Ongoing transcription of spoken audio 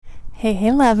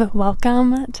Hey, love.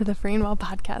 Welcome to the Free and Well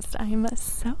podcast. I'm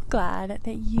so glad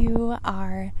that you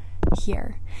are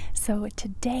here. So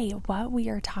today, what we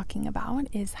are talking about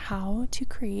is how to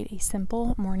create a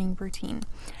simple morning routine.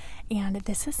 And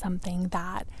this is something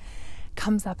that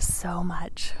comes up so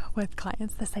much with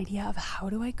clients, this idea of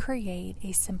how do I create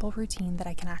a simple routine that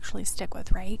I can actually stick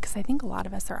with, right? Because I think a lot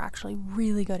of us are actually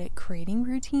really good at creating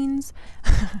routines,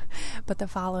 but the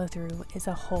follow through is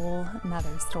a whole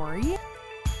nother story.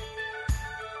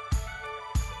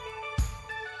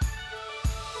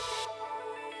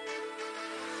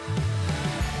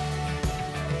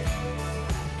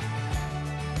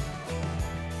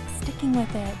 Sticking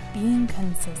with it, being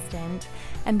consistent,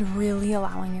 and really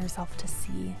allowing yourself to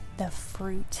see the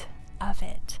fruit of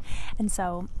it. And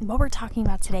so what we're talking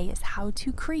about today is how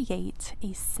to create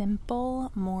a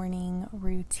simple morning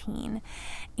routine.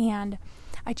 And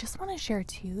I just want to share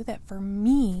too that for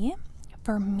me,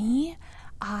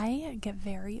 I get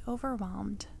very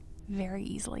overwhelmed very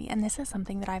easily. And this is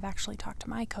something that I've actually talked to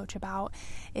my coach about,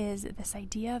 is this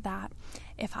idea that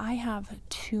if I have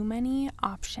too many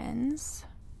options,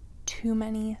 too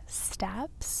many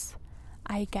steps,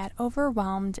 I get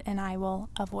overwhelmed and I will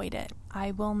avoid it.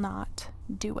 I will not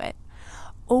do it.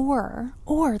 Or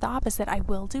the opposite, I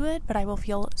will do it, but I will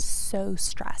feel so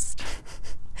stressed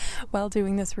while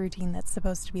doing this routine that's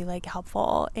supposed to be like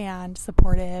helpful and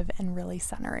supportive and really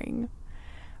centering,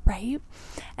 right?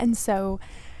 And so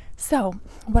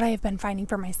what I have been finding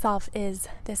for myself is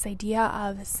this idea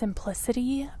of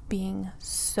simplicity being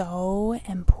so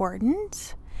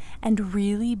important and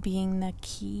really being the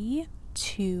key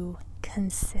to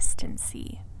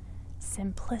consistency.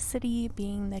 Simplicity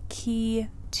being the key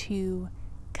to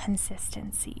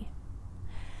consistency.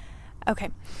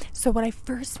 Okay, so what I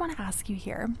first want to ask you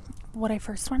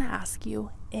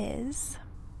is,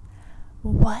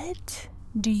 what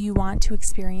do you want to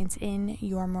experience in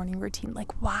your morning routine?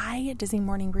 Like, why does a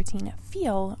morning routine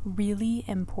feel really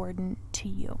important to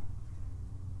you?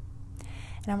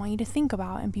 And I want you to think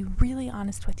about and be really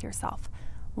honest with yourself.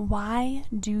 Why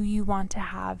do you want to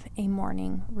have a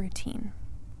morning routine?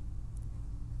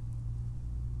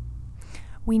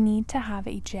 We need to have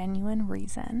a genuine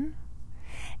reason.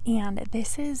 And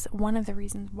this is one of the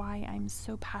reasons why I'm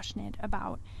so passionate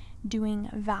about doing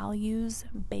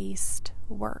values-based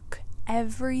work.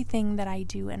 Everything that I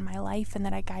do in my life and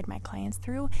that I guide my clients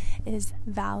through is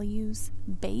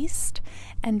values-based.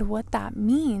 And what that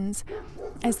means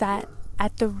is that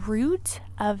at the root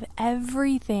of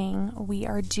everything we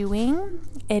are doing,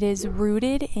 it is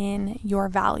rooted in your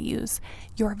values.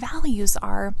 Your values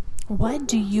are, what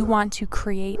do you want to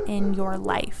create in your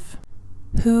life?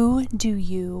 Who do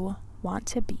you want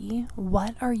to be?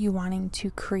 What are you wanting to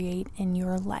create in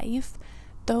your life?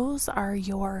 Those are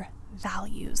your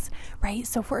values, right?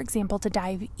 So for example, to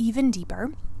dive even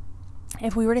deeper,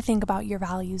 if we were to think about your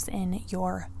values in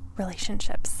your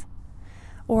relationships,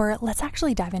 or let's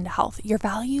actually dive into health, your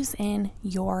values in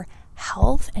your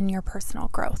health and your personal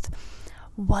growth.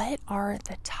 What are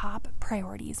the top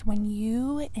priorities when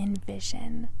you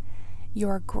envision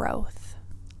your growth?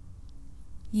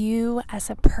 You as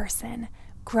a person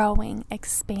growing,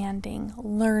 expanding,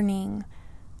 learning,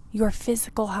 your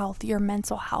physical health, your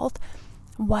mental health.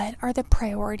 What are the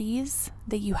priorities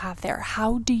that you have there?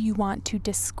 How do you want to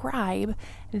describe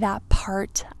that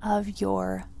part of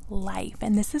your life?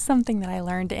 And this is something that I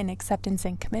learned in acceptance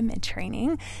and commitment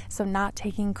training, so not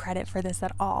taking credit for this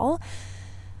at all.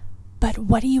 But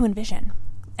what do you envision?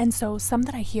 And so some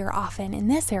that I hear often in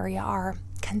this area are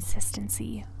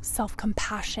consistency,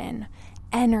 self-compassion,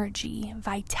 energy,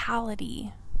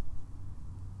 vitality.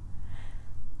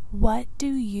 What do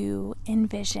you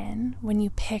envision when you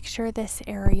picture this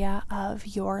area of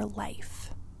your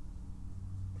life?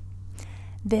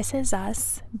 This is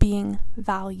us being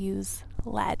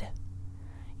values-led,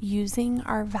 using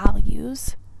our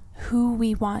values, who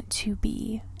we want to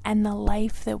be, and the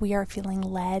life that we are feeling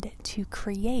led to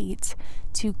create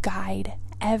to guide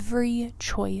every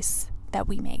choice that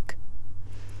we make,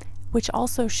 which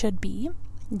also should be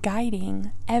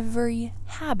guiding every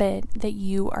habit that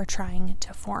you are trying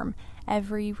to form.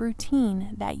 Every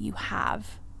routine that you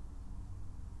have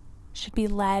should be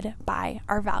led by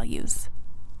our values.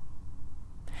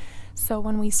 So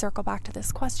when we circle back to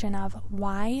this question of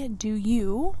why do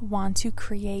you want to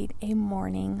create a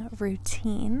morning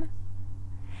routine?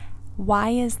 Why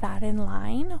is that in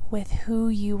line with who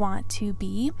you want to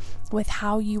be, with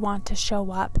how you want to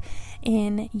show up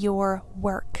in your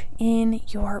work, in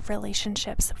your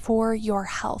relationships, for your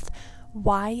health?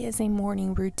 Why is a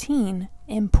morning routine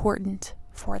important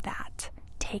for that?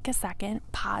 Take a second,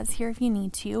 pause here if you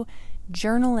need to,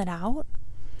 journal it out.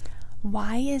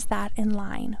 Why is that in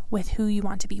line with who you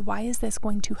want to be? Why is this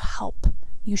going to help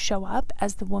you show up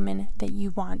as the woman that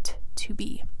you want to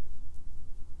be?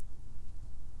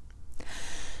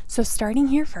 So starting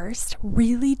here first,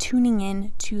 really tuning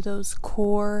in to those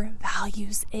core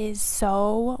values is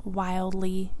so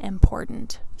wildly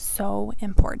important. So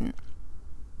important.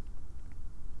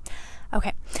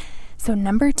 Okay. So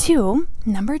number two,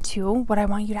 what I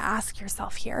want you to ask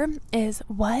yourself here is,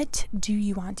 what do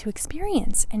you want to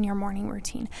experience in your morning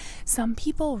routine? Some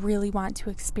people really want to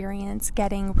experience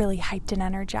getting really hyped and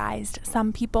energized.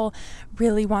 Some people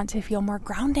really want to feel more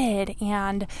grounded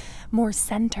and more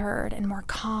centered and more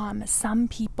calm. Some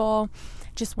people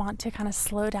just want to kind of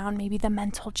slow down maybe the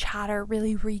mental chatter,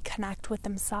 really reconnect with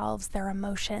themselves, their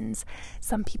emotions.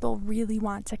 Some people really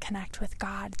want to connect with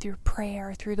God through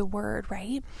prayer, through the word,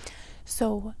 right?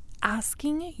 So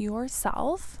asking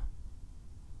yourself,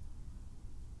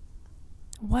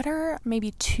 what are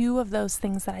maybe two of those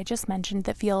things that I just mentioned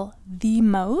that feel the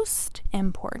most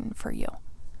important for you?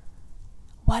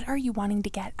 What are you wanting to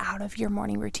get out of your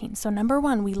morning routine? So number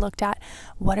one, we looked at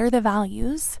what are the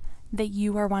values that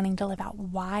you are wanting to live out.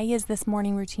 Why is this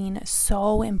morning routine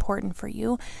so important for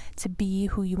you to be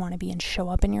who you want to be and show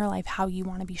up in your life how you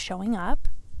want to be showing up?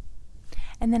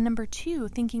 And then number two,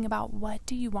 thinking about what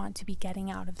do you want to be getting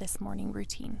out of this morning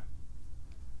routine?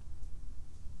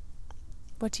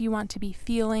 What do you want to be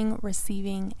feeling,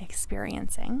 receiving,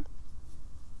 experiencing?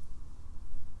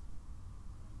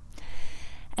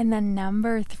 And then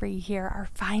number three here, our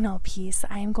final piece,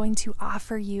 I am going to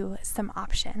offer you some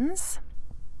options.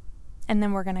 And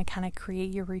then we're going to kind of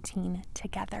create your routine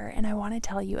together. And I want to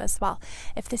tell you as well,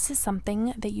 if this is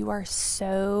something that you are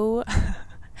so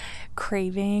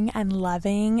craving and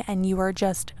loving, and you are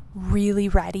just really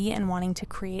ready and wanting to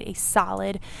create a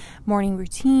solid morning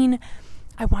routine,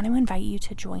 I want to invite you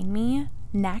to join me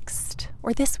next,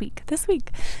 or this week.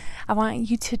 I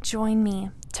want you to join me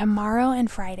tomorrow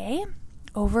and Friday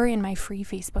over in my free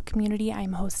Facebook community.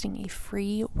 I'm hosting a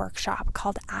free workshop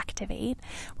called Activate,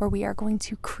 where we are going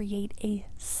to create a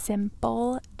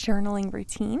simple journaling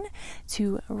routine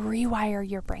to rewire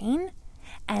your brain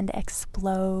and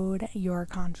explode your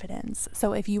confidence.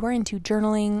 So if you are into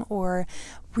journaling or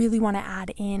really want to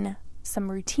add in some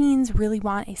routines, really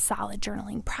want a solid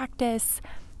journaling practice,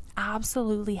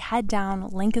 absolutely head down.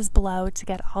 Link is below to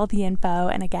get all the info.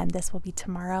 And again, this will be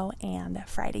tomorrow and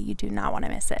Friday. You do not want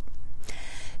to miss it.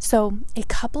 So a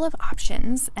couple of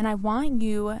options, and I want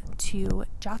you to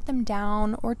jot them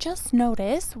down or just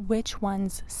notice which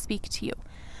ones speak to you.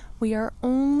 We are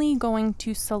only going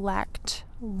to select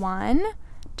one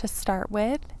to start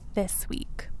with this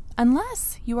week.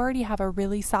 Unless you already have a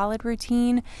really solid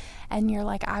routine and you're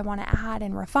like, I want to add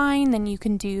and refine, then you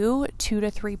can do 2 to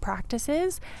 3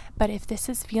 practices. But if this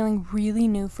is feeling really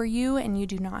new for you and you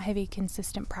do not have a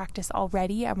consistent practice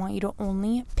already, I want you to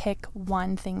only pick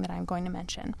one thing that I'm going to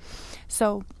mention.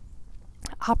 So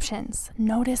options,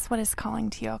 notice what is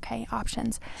calling to you, okay?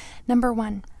 Options. Number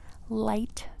 1,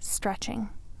 light stretching.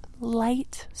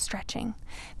 Light stretching.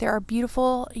 There are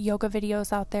beautiful yoga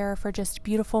videos out there for just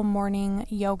beautiful morning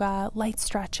yoga, light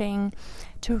stretching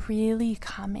to really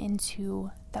come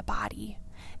into the body.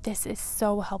 This is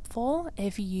so helpful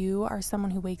if you are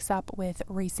someone who wakes up with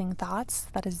racing thoughts.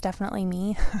 That is definitely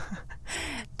me.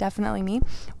 Definitely me.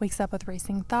 Wakes up with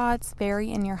racing thoughts, very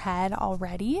in your head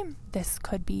already. This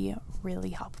could be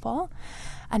really helpful.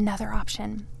 Another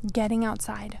option, getting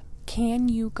outside. Can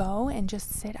you go and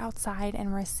just sit outside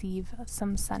and receive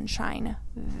some sunshine?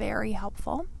 Very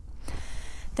helpful.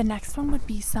 The next one would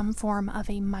be some form of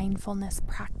a mindfulness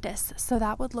practice. So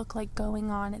that would look like going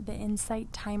on the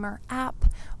Insight Timer app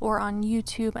or on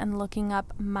YouTube and looking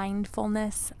up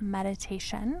mindfulness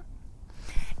meditation.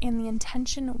 And the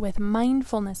intention with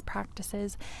mindfulness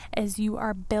practices is you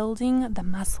are building the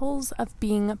muscles of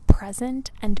being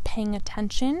present and paying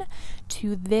attention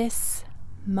to this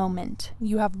moment.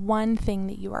 You have one thing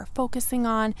that you are focusing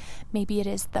on. Maybe it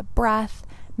is the breath,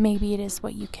 maybe it is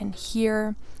what you can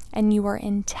hear, and you are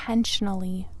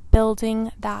intentionally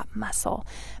building that muscle.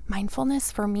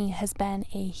 Mindfulness for me has been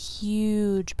a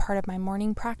huge part of my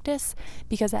morning practice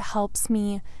because it helps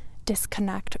me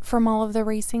disconnect from all of the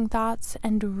racing thoughts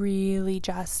and really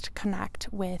just connect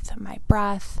with my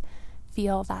breath,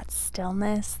 feel that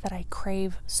stillness that I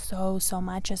crave so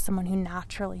much as someone who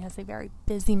naturally has a very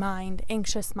busy mind,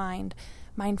 anxious mind.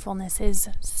 Mindfulness is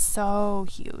so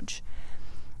huge.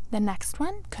 The next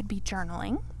one could be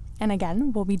journaling. And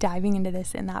again, we'll be diving into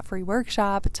this in that free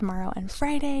workshop tomorrow and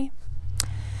Friday.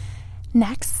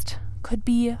 Next could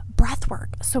be breath work.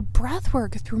 So breath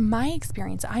work, through my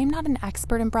experience, I'm not an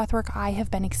expert in breath work. I have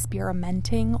been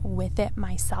experimenting with it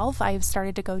myself. I've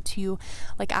started to go to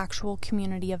like actual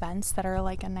community events that are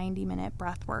like a 90-minute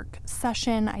breath work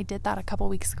session. I did that a couple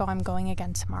weeks ago. I'm going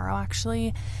again tomorrow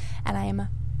actually. And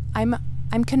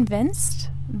I'm convinced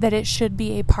that it should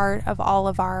be a part of all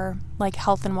of our like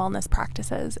health and wellness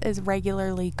practices, is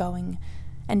regularly going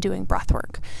and doing breath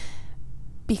work.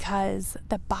 Because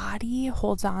the body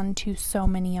holds on to so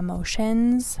many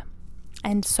emotions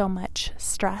and so much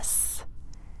stress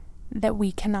that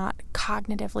we cannot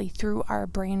cognitively through our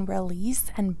brain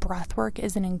release, and breath work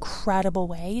is an incredible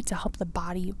way to help the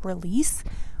body release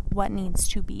what needs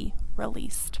to be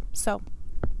released.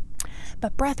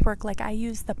 But breath work, like I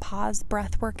use the Pause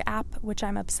Breathwork app, which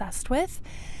I'm obsessed with.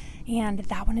 And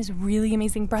that one is really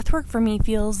amazing. Breathwork for me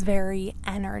feels very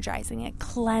energizing. It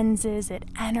cleanses, it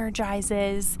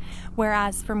energizes.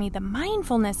 Whereas for me, the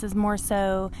mindfulness is more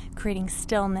so creating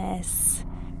stillness,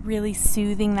 really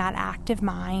soothing that active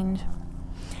mind.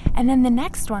 And then the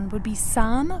next one would be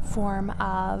some form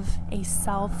of a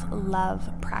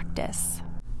self-love practice.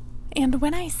 And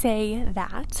when I say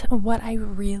that, what I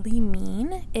really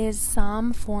mean is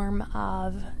some form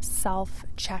of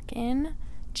self-check-in,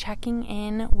 checking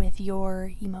in with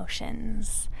your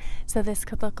emotions. So this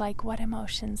could look like, what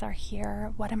emotions are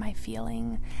here? What am I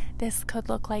feeling? This could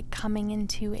look like coming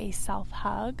into a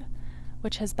self-hug,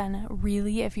 which has been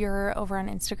really, if you're over on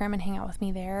Instagram and hang out with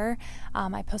me there,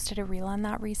 I posted a reel on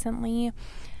that recently.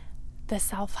 The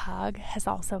self-hug has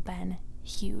also been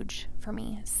huge for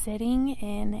me. Sitting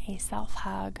in a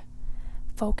self-hug,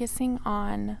 focusing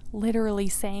on literally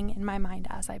saying in my mind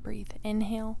as I breathe,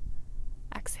 inhale,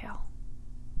 exhale.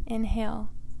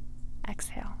 Inhale,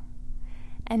 exhale.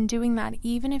 And doing that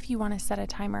even if you want to set a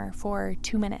timer for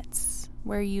 2 minutes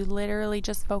where you literally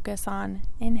just focus on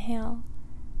inhale,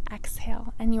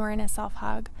 exhale, and you are in a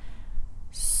self-hug.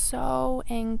 So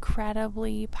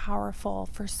incredibly powerful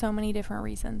for so many different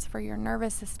reasons, for your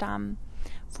nervous system,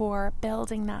 for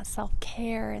building that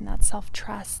self-care and that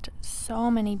self-trust.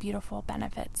 So many beautiful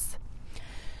benefits.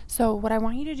 So what I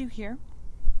want you to do here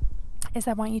is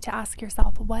I want you to ask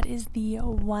yourself, what is the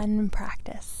one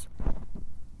practice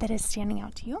that is standing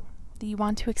out to you that you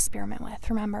want to experiment with?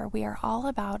 Remember, we are all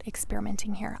about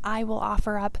experimenting here. I will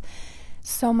offer up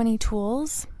so many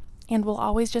tools and will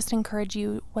always just encourage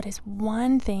you, what is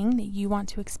one thing that you want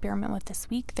to experiment with this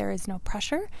week? There is no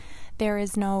pressure. There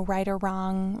is no right or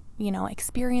wrong,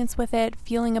 experience with it,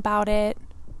 feeling about it,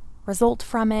 result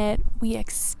from it. We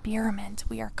experiment.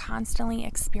 We are constantly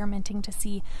experimenting to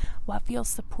see what feels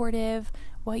supportive,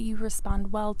 what you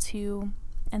respond well to,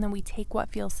 and then we take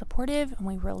what feels supportive and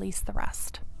we release the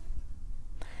rest.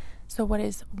 So what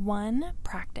is one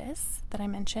practice that I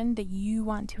mentioned that you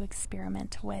want to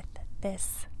experiment with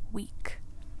this week?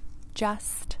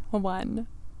 Just one.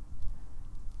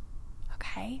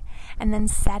 Okay. And then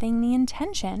setting the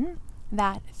intention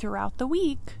that throughout the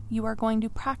week, you are going to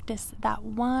practice that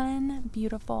one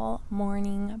beautiful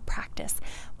morning practice,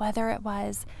 whether it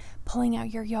was pulling out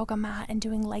your yoga mat and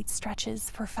doing light stretches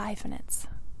for 5 minutes.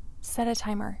 Set a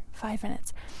timer, 5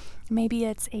 minutes. Maybe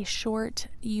it's a short,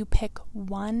 you pick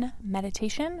one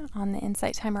meditation on the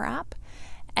Insight Timer app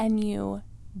and you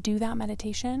do that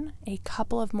meditation a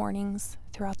couple of mornings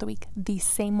throughout the week, the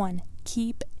same one.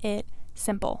 Keep it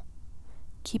simple.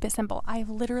 Keep it simple. I've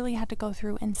literally had to go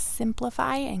through and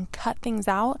simplify and cut things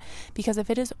out because if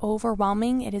it is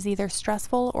overwhelming, it is either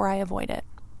stressful or I avoid it.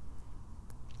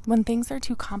 When things are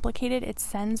too complicated, it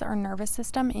sends our nervous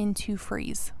system into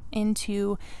freeze,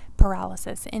 into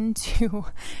paralysis, into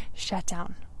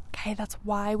shutdown. Okay, that's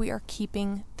why we are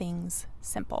keeping things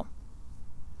simple.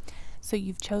 So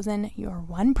you've chosen your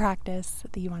one practice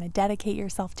that you want to dedicate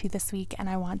yourself to this week, and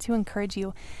I want to encourage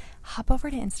you, hop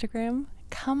over to Instagram,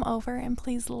 come over and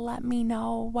please let me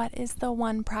know what is the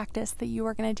one practice that you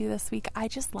are going to do this week. I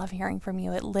just love hearing from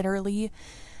you. It literally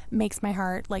makes my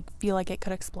heart feel like it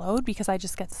could explode because I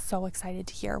just get so excited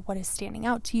to hear what is standing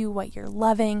out to you, what you're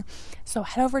loving. So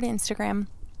head over to Instagram.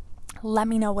 Let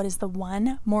me know what is the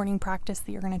one morning practice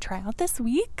that you're going to try out this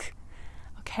week.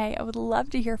 Okay, I would love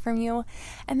to hear from you.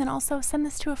 And then also send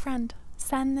this to a friend.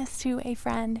 Send this to a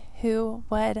friend who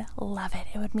would love it.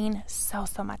 It would mean so,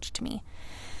 so much to me.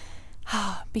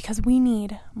 Because we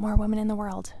need more women in the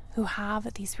world who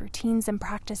have these routines and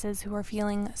practices, who are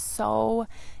feeling so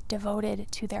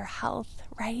devoted to their health,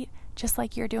 right? Just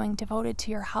like you're doing, devoted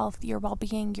to your health, your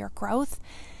well-being, your growth,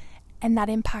 and that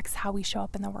impacts how we show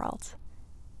up in the world.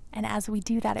 And as we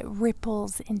do that, it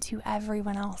ripples into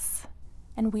everyone else.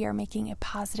 And we are making a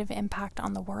positive impact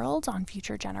on the world, on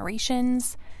future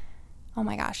generations, Oh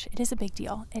my gosh, it is a big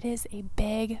deal. It is a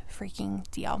big freaking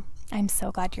deal. I'm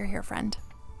so glad you're here, friend.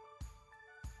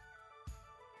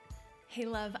 Hey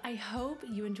love, I hope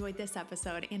you enjoyed this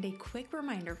episode, and a quick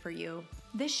reminder for you,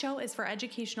 this show is for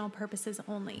educational purposes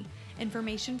only.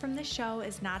 Information from this show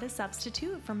is not a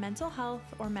substitute for mental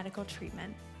health or medical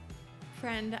treatment.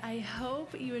 Friend, I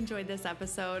hope you enjoyed this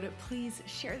episode. Please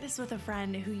share this with a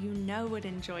friend who you know would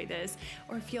enjoy this,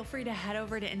 or feel free to head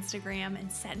over to Instagram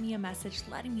and send me a message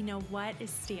letting me know what is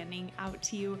standing out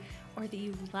to you or that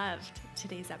you loved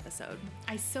today's episode.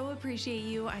 I so appreciate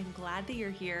you. I'm glad that you're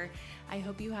here. I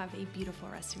hope you have a beautiful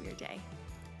rest of your day.